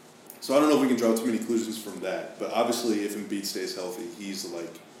 So I don't know if we can draw too many conclusions from that. But obviously, if Embiid stays healthy, he's,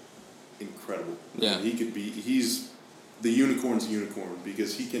 incredible. Yeah. He's the unicorn's unicorn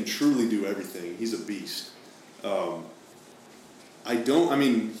because he can truly do everything. He's a beast.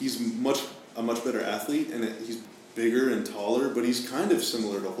 He's a much better athlete, and he's bigger and taller, but he's kind of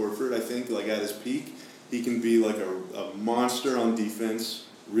similar to Horford, I think, like at his peak. He can be like a monster on defense,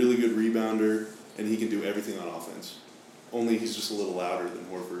 really good rebounder, and he can do everything on offense. Only he's just a little louder than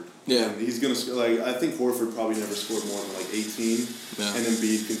Horford. Yeah. And he's going to, I think Horford probably never scored more than 18, and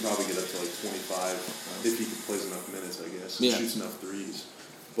Embiid can probably get up to 25 if he plays enough minutes, I guess, and shoots enough threes.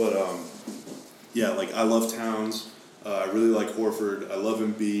 But, I love Towns. I really like Horford. I love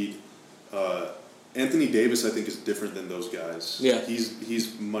Embiid. Anthony Davis, I think, is different than those guys. Yeah.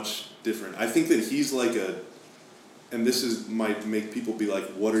 He's much different. I think that he's like and this might make people be like,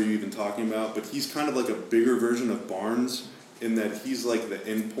 what are you even talking about? But he's kind of like a bigger version of Barnes in that he's like the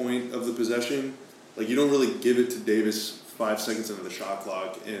end point of the possession. Like you don't really give it to Davis 5 seconds into the shot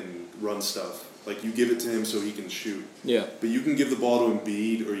clock and run stuff. Like you give it to him so he can shoot. Yeah. But you can give the ball to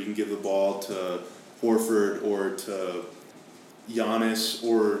Embiid, or you can give the ball to Horford, or to Giannis,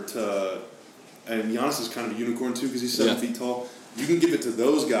 and Giannis is kind of a unicorn too because he's 7 feet tall. You can give it to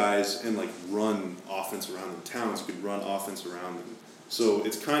those guys and run offense around them. Towns could run offense around them. So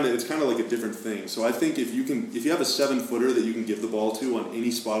it's kind of like a different thing. So I think if you have a 7-footer that you can give the ball to on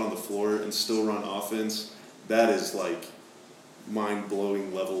any spot on the floor and still run offense, that is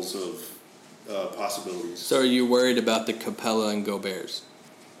mind-blowing levels of possibilities. So are you worried about the Capella and Goberts?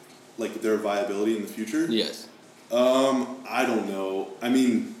 Like their viability in the future? Yes. I don't know.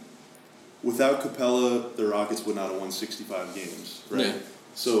 Without Capella, the Rockets would not have won 65 games, right? Yeah.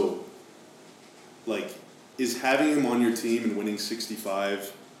 So, is having him on your team and winning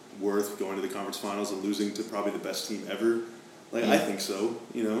 65 worth going to the conference finals and losing to probably the best team ever? Like, I think so,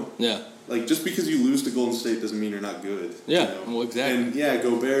 you know? Yeah. Like, just because you lose to Golden State doesn't mean you're not good. Yeah, you know? well, exactly. And, yeah,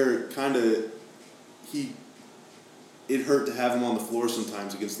 Gobert kind of, it hurt to have him on the floor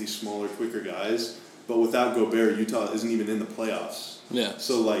sometimes against these smaller, quicker guys. But without Gobert, Utah isn't even in the playoffs. Yeah.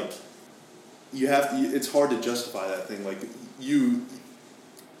 So, like, it's hard to justify that thing. Like,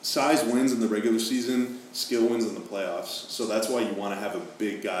 size wins in the regular season, skill wins in the playoffs. So that's why you want to have a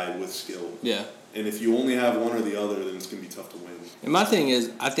big guy with skill. Yeah. And if you only have one or the other, then it's going to be tough to win. And my thing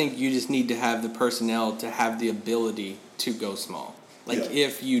is, I think you just need to have the personnel to have the ability to go small. Like,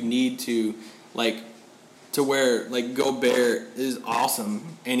 if you need to, like, to where, like, Gobert is awesome,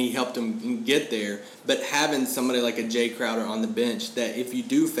 and he helped him get there, but having somebody like a Jay Crowder on the bench that if you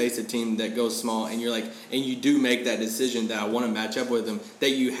do face a team that goes small and you're like, and you do make that decision that I want to match up with them,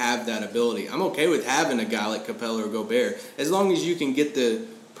 that you have that ability. I'm okay with having a guy like Capella or Gobert, as long as you can get the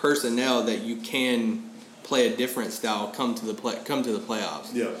personnel that you can play a different style come to the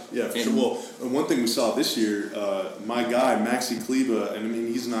playoffs. Yeah, for sure. Well, one thing we saw this year, my guy Maxi Kleber, and I mean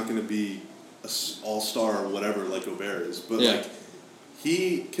he's not going to be an all-star or whatever like Gobert is, but like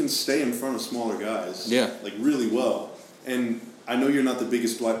he can stay in front of smaller guys, like really well. And I know you're not the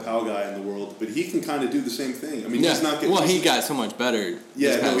biggest Dwight Powell guy in the world, but he can kind of do the same thing. I mean, he's not. He got so much better.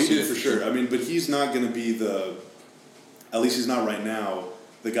 Yeah, no, he did for sure. I mean, but he's not going to be at least he's not right now,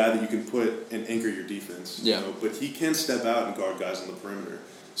 the guy that you can put and anchor your defense. Yeah. You know? But he can step out and guard guys on the perimeter.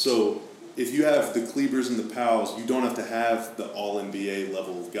 So if you have the Klebers and the Powells, you don't have to have the all-NBA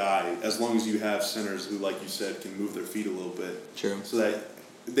level guy, as long as you have centers who, like you said, can move their feet a little bit. True. So that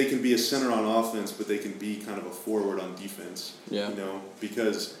they can be a center on offense, but they can be kind of a forward on defense. Yeah. You know,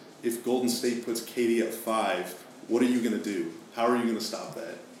 because if Golden State puts KD at 5, what are you going to do? How are you going to stop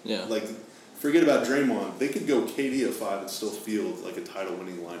that? Yeah. Like, forget about Draymond. They could go KD at 5 and still field like a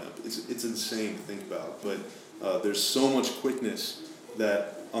title-winning lineup. It's insane to think about. But there's so much quickness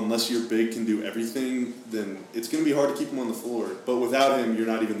that unless your big can do everything, then it's going to be hard to keep him on the floor. But without him, you're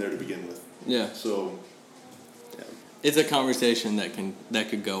not even there to begin with. Yeah. So, yeah. It's a conversation that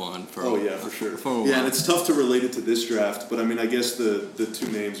could go on for for sure. For a while. Yeah, and it's tough to relate it to this draft, but I mean, I guess the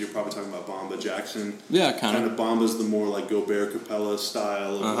two names you're probably talking about, Bamba, Jackson. Yeah, kind of. Bamba's the more like Gobert, Capella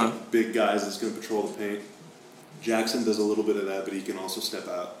style of like big guys that's going to patrol the paint. Jackson does a little bit of that, but he can also step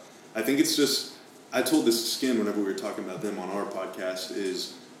out. I think it's just, I told this to Skin whenever we were talking about them on our podcast,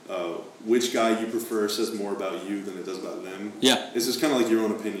 is which guy you prefer says more about you than it does about them. Yeah. It's just kind of like your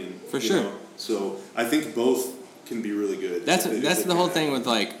own opinion. For sure. Know? So I think both can be really good. That's the whole thing with,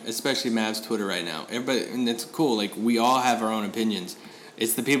 like, especially Mavs Twitter right now. Everybody, and it's cool. Like, we all have our own opinions.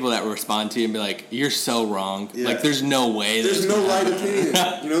 It's the people that respond to you and be like, "You're so wrong." Yeah. Like, there's no way. There's no right opinion.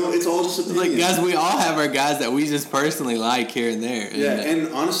 You know, it's all just opinion. Like, guys, we all have our guys that we just personally like here and there. Yeah,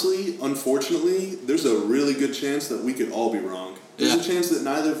 and honestly, unfortunately, there's a really good chance that we could all be wrong. There's a chance that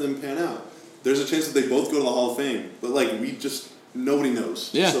neither of them pan out. There's a chance that they both go to the Hall of Fame. But, like, nobody knows.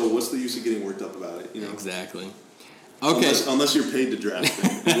 Yeah. So what's the use of getting worked up about it, you know? Exactly. Okay. Unless you're paid to draft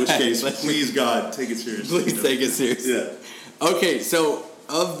them. In which case, please, God, take it seriously. Please take it seriously. Yeah. Okay, so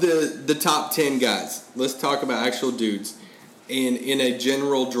of the top 10 guys, let's talk about actual dudes in a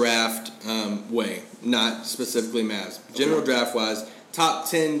general draft way, not specifically Mavs. General draft wise, top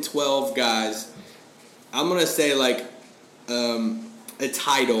 10, 12 guys. I'm going to say, like, a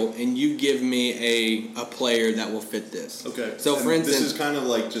title, and you give me a player that will fit this. Okay. So, for instance, this is kind of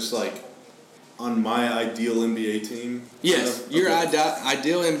like just like on my ideal NBA team. Yes, your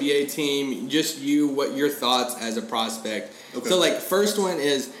ideal NBA team. Just what your thoughts as a prospect. Okay. So, like, first one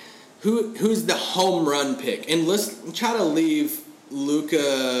is who's the home run pick, and let's try to leave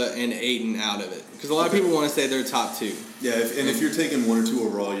Luka and Ayton out of it, because a lot of people want to say they're top 2. Yeah, if you're taking 1 or 2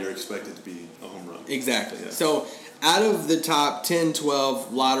 overall, you're expected to be a home run. Exactly. Yeah. So, out of the top 10,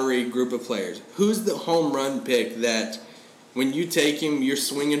 12 lottery group of players, who's the home run pick that when you take him, you're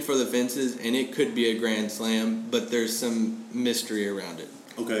swinging for the fences, and it could be a grand slam, but there's some mystery around it?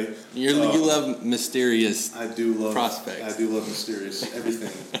 Okay. You love mysterious prospects. I do love mysterious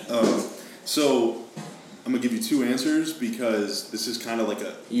everything. So I'm going to give you 2 answers, because this is kind of like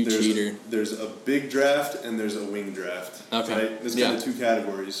cheater. There's a big draft and there's a wing draft. Okay. Right? There's kind of 2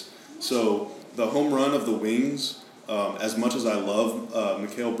 categories. So the home run of the wings, as much as I love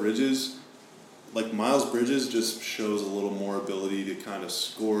Mikal Bridges, like, Miles Bridges just shows a little more ability to kind of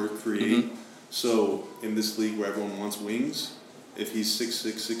score, create. Mm-hmm. So in this league where everyone wants wings, if he's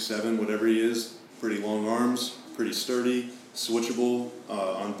 6'6", 6'7", whatever he is, pretty long arms, pretty sturdy, switchable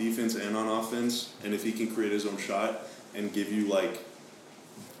on defense and on offense, and if he can create his own shot and give you, like,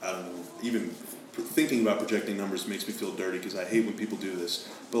 I don't know, even thinking about projecting numbers makes me feel dirty because I hate when people do this.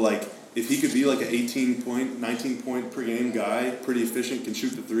 But like, if he could be like an 18 point, 19 point per game guy, pretty efficient, can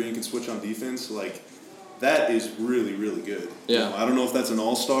shoot the three and can switch on defense, like that is really, really good. Yeah. You know, I don't know if that's an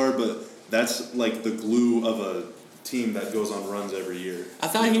all-star, but that's like the glue of a team that goes on runs every year. I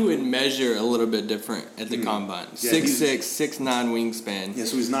thought he would measure a little bit different at the combine. Yeah, 6'6", 6'9" wingspan. Yeah,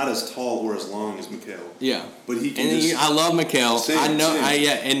 so he's not as tall or as long as Mikal. Yeah. But he can And I love Mikal. Same, I know same.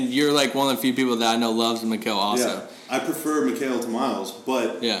 and you're like one of the few people that I know loves Mikal also. Yeah, I prefer Mikal to Miles,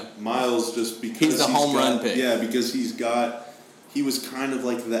 but Miles just because he's the home run pick. Yeah, because he was kind of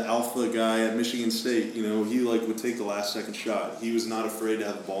like the alpha guy at Michigan State. You know, he like would take the last second shot. He was not afraid to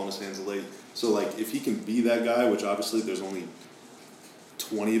have the ball in his hands late. So like, if he can be that guy, which obviously there's only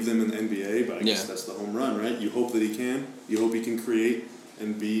 20 of them in the NBA, but I guess that's the home run, right? You hope that he can. You hope he can create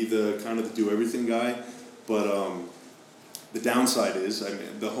and be the kind of the do everything guy. But the downside is, I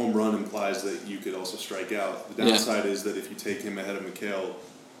mean, the home run implies that you could also strike out. The downside is that if you take him ahead of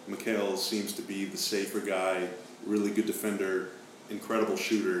Mikal seems to be the safer guy, really good defender, incredible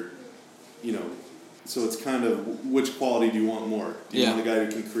shooter. You know, so it's kind of which quality do you want more? Do you want a guy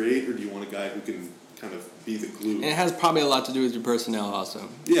who can create, or do you want a guy who can kind of be the glue? And it has probably a lot to do with your personnel also.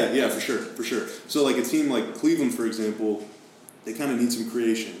 Yeah, for sure. So like a team like Cleveland, for example, they kind of need some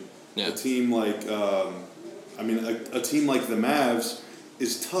creation. Yeah. A team like, a team like the Mavs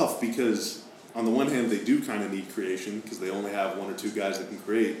is tough because on the one hand they do kind of need creation because they only have one or two guys that can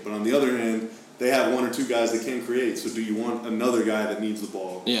create, but on the other hand they have one or two guys that can create. So do you want another guy that needs the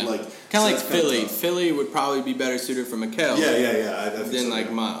ball? Yeah, like kind of like Philly. Philly would probably be better suited for Mikal. Yeah. I think than so,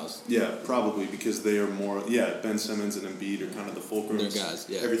 like Miles. Yeah, probably because they are more. Yeah, Ben Simmons and Embiid are kind of the fulcrums. They're guys.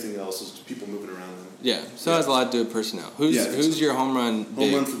 Yeah. Everything else is just people moving around them. Yeah. So it has a lot to do with personnel. Who's your home run?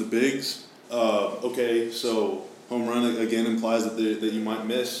 Home run for the bigs. Okay, so home run again implies that you might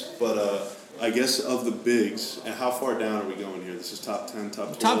miss, but I guess of the bigs, and how far down are we going here? This is top 10,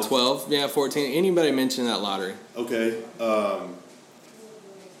 top 12? Top 12, yeah, 14. Anybody mention that lottery? Okay.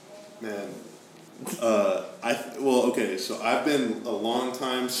 Okay, so I've been a long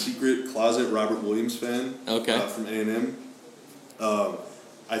time secret closet Robert Williams fan. Okay. From A&M.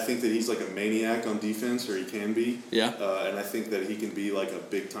 I think that he's like a maniac on defense, or he can be. Yeah. And I think that he can be like a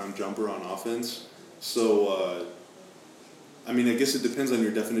big-time jumper on offense. So, I guess it depends on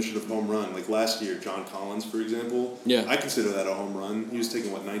your definition of home run. Like last year, John Collins, for example. Yeah. I consider that a home run. He was taken,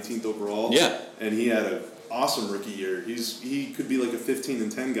 19th overall? Yeah. And he had an awesome rookie year. He could be like a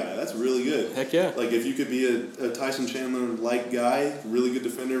 15-10 guy. That's really good. Heck yeah. Like if you could be a Tyson Chandler-like guy, really good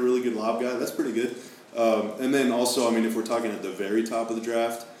defender, really good lob guy, that's pretty good. And then also, if we're talking at the very top of the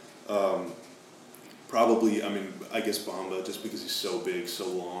draft, probably, I guess Bamba, just because he's so big, so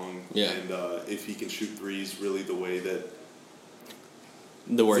long. Yeah. And if he can shoot threes really the way that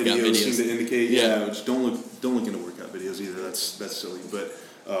the workout videos seem to indicate. Yeah. Which don't look into workout videos either. That's silly. But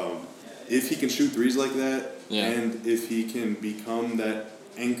if he can shoot threes like that, and if he can become that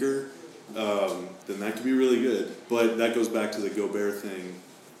anchor, then that could be really good. But that goes back to the Gobert thing.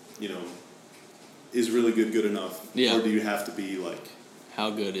 Is really good enough? Yeah. Or do you have to be like? How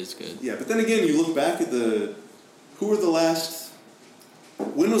good is good? Yeah, but then again, you look back at when was the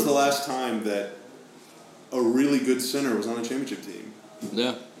last time that a really good center was on a championship team?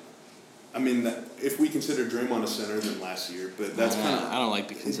 Yeah. If we consider Draymond a center, then last year, but that's kind of I don't like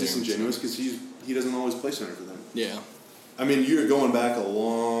to consider him disingenuous because he doesn't always play center for them. Yeah. You're going back a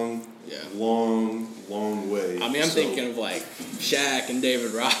long way. I'm thinking of like Shaq and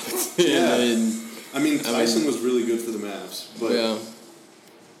David Robinson. Yeah. Tyson was really good for the Mavs, but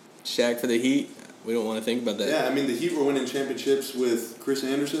Shaq for the Heat. We don't want to think about that. Yeah, the Heat were winning championships with Chris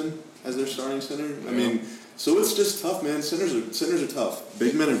Anderson as their starting center. So it's just tough, man. Centers are tough.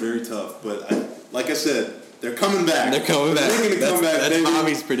 Big men are very tough, but like I said, they're coming back. They're coming back. They're making a comeback. That's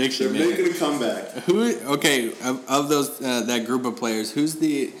Bobby's prediction. They're making a comeback. Of those that group of players, who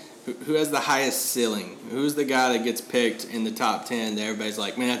has the highest ceiling? Who's the guy that gets picked in the top 10 that everybody's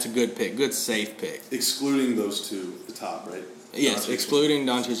like, man, that's a good pick, good safe pick? Excluding those two, the top, right? Yes, excluding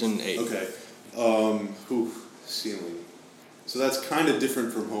Doncic and Ayton. Okay. Ceiling. So that's kind of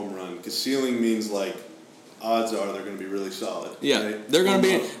different from home run, because ceiling means like odds are they're going to be really solid. Yeah, right? they're going to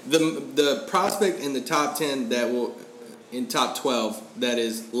be the prospect in the top 10 that will in top 12 that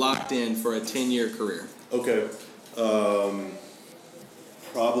is locked in for a 10-year career. Okay.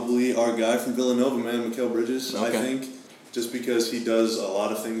 Probably our guy from Villanova, man, Mikal Bridges. Okay. I think just because he does a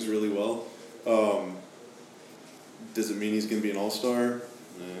lot of things really well. Does it mean he's going to be an all-star?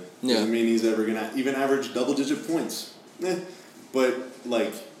 Yeah. Doesn't mean he's ever going to even average double-digit points. But,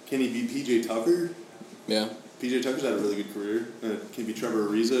 can he be P.J. Tucker? Yeah. P.J. Tucker's had a really good career. Can he be Trevor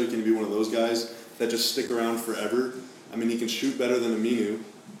Ariza? Can he be one of those guys? that just stick around forever. I mean, he can shoot better than Aminu,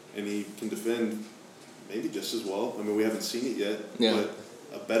 and he can defend maybe just as well. I mean, we haven't seen it yet, but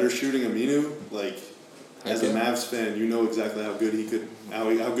a better shooting Aminu, like, as a Mavs fan, you know exactly how good he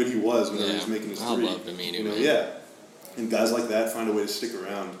was when he was making his three. I loved Aminu, man. Yeah. And guys like that find a way to stick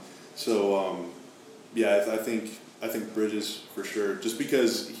around. So, I think Bridges for sure, just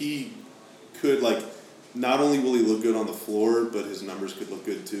because he could, like, not only will he look good on the floor, but his numbers could look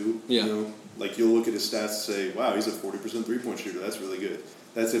good too. Yeah. You know, like you'll look at his stats and say, "Wow, he's a 40% 3-point shooter. That's really good."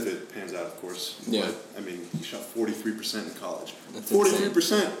 That's if it pans out, of course. Yeah. But, I mean, he shot 43% in college. That's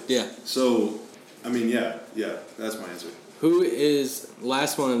 43%. Yeah. So, I mean, yeah, that's my answer. Who is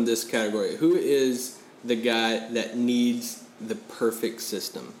last one in this category? Who is the guy that needs the perfect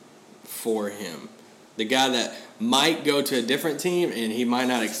system for him? The guy that might go to a different team and he might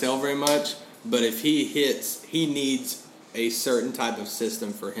not excel very much, but if he hits, he needs a certain type of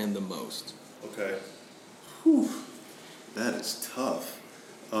system for him the most. Okay. Whew. That is tough.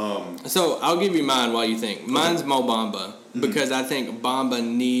 So I'll give you mine while you think. Mine's Mo Bamba, because I think Bamba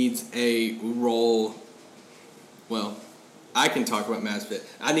needs a role. Well, I can talk about Mavs Fit.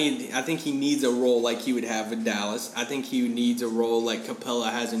 I think he needs a role like he would have with Dallas. I think he needs a role like Capella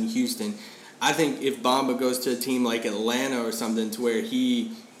has in Houston. I think if Bamba goes to a team like Atlanta or something to where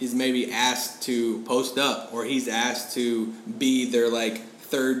he is maybe asked to post up or he's asked to be their like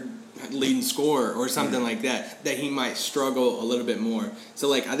third leading scorer or something like that he might struggle a little bit more. So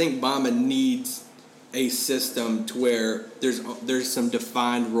like I think Bamba needs a system to where there's some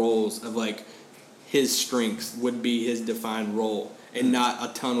defined roles of like his strengths would be his defined role and not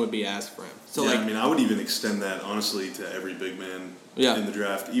a ton would be asked for him. So I mean, I would even extend that honestly to every big man in the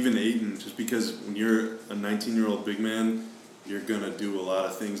draft, even Ayton, just because when you're a 19-year-old big man, you're gonna do a lot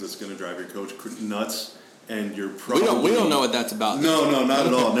of things that's gonna drive your coach nuts, and you're probably we don't know what that's about. No, not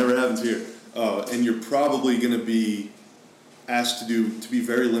at all. Never happens here. And you're probably gonna be asked to be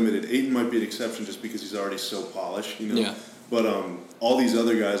very limited. Ayton might be an exception just because he's already so polished, you know. Yeah. But all these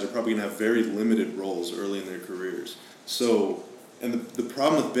other guys are probably gonna have very limited roles early in their careers. So, and the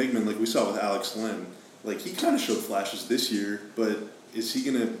problem with big men, like we saw with Alex Len, like he kind of showed flashes this year, but is he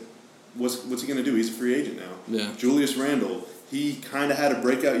gonna? What's he gonna do? He's a free agent now. Yeah. Julius Randle, he kind of had a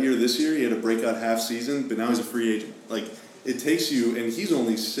breakout year this year. He had a breakout half season, but now he's a free agent. Like it takes you, and he's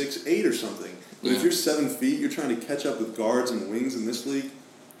only 6'8" or something. But if you're 7 feet, you're trying to catch up with guards and wings in this league.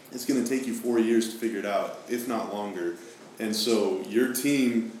 It's gonna take you 4 years to figure it out, if not longer. And so your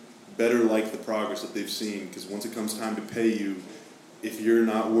team better like the progress that they've seen, because once it comes time to pay you, if you're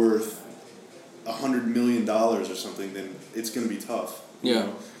not worth $100 million or something, then it's going to be tough. You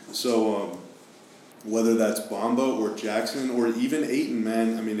know? So whether that's Bamba or Jackson or even Ayton,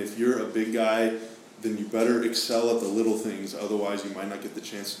 man, I mean, if you're a big guy, then you better excel at the little things. Otherwise, you might not get the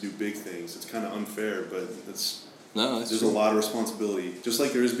chance to do big things. It's kind of unfair, but there's true. A lot of responsibility, just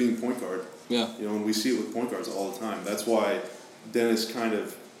like there is being point guard. Yeah. You know, and we see it with point guards all the time. That's why Dennis kind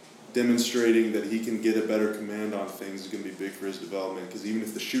of demonstrating that he can get a better command on things is going to be big for his development, because even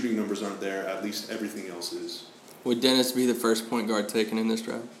if the shooting numbers aren't there, at least everything else is. Would Dennis be the first point guard taken in this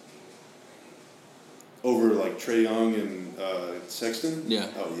draft? Over like Trae Young and Sexton? Yeah.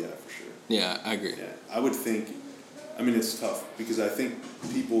 Oh, yeah, for sure. Yeah, I agree. Yeah, I would think, I mean, it's tough because I think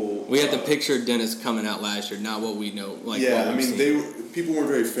people... We had the picture of Dennis coming out last year, not what we know. People weren't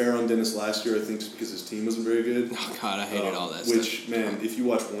very fair on Dennis last year, I think, just because his team wasn't very good. Oh, God, I hated all that stuff. Which, man, if you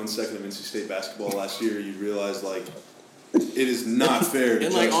watch 1 second of NC State basketball last year, you realize, like, it is not fair to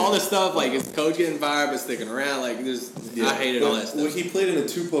and, like, all the stuff, like, his coach getting fired but sticking around, like, I hated all that stuff. Well, he played in a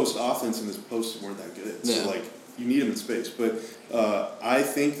 2-post offense, and his posts weren't that good. So, like, you need him in space. But I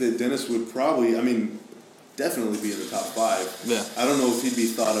think that Dennis would probably, definitely be in the top 5. Yeah. I don't know if he'd be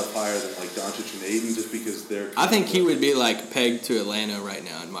thought of higher than, like, Doncic and Ayton just because they're... I think he would be, like, pegged to Atlanta right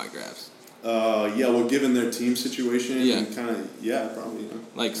now in mock drafts. Given their team situation and kind of, probably.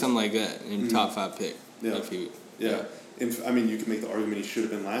 Like, something like that in top 5 pick. Yeah. And, you could make the argument he should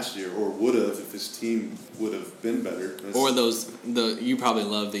have been last year, or would have if his team would have been better. Or you probably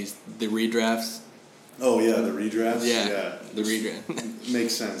love the redrafts. Oh, yeah, the redrafts? Yeah. The redraft.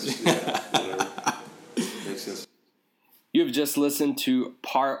 Makes sense. Yeah, whatever. Makes sense. You have just listened to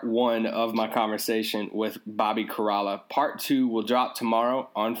part 1 of my conversation with Bobby Karalla. Part 2 will drop tomorrow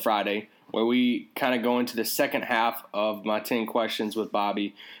on Friday, where we kind of go into the second half of my 10 questions with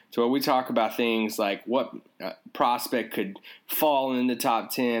Bobby, to where we talk about things like what prospect could fall in the top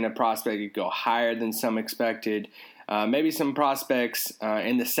 10, a prospect could go higher than some expected, maybe some prospects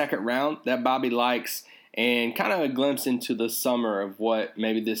in the second round that Bobby likes, and kind of a glimpse into the summer of what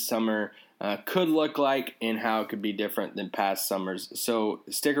maybe this summer could look like and how it could be different than past summers. So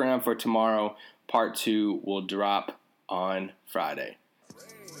stick around for tomorrow, Part 2 will drop on Friday.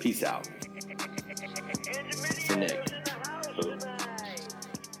 Peace out. For Nick.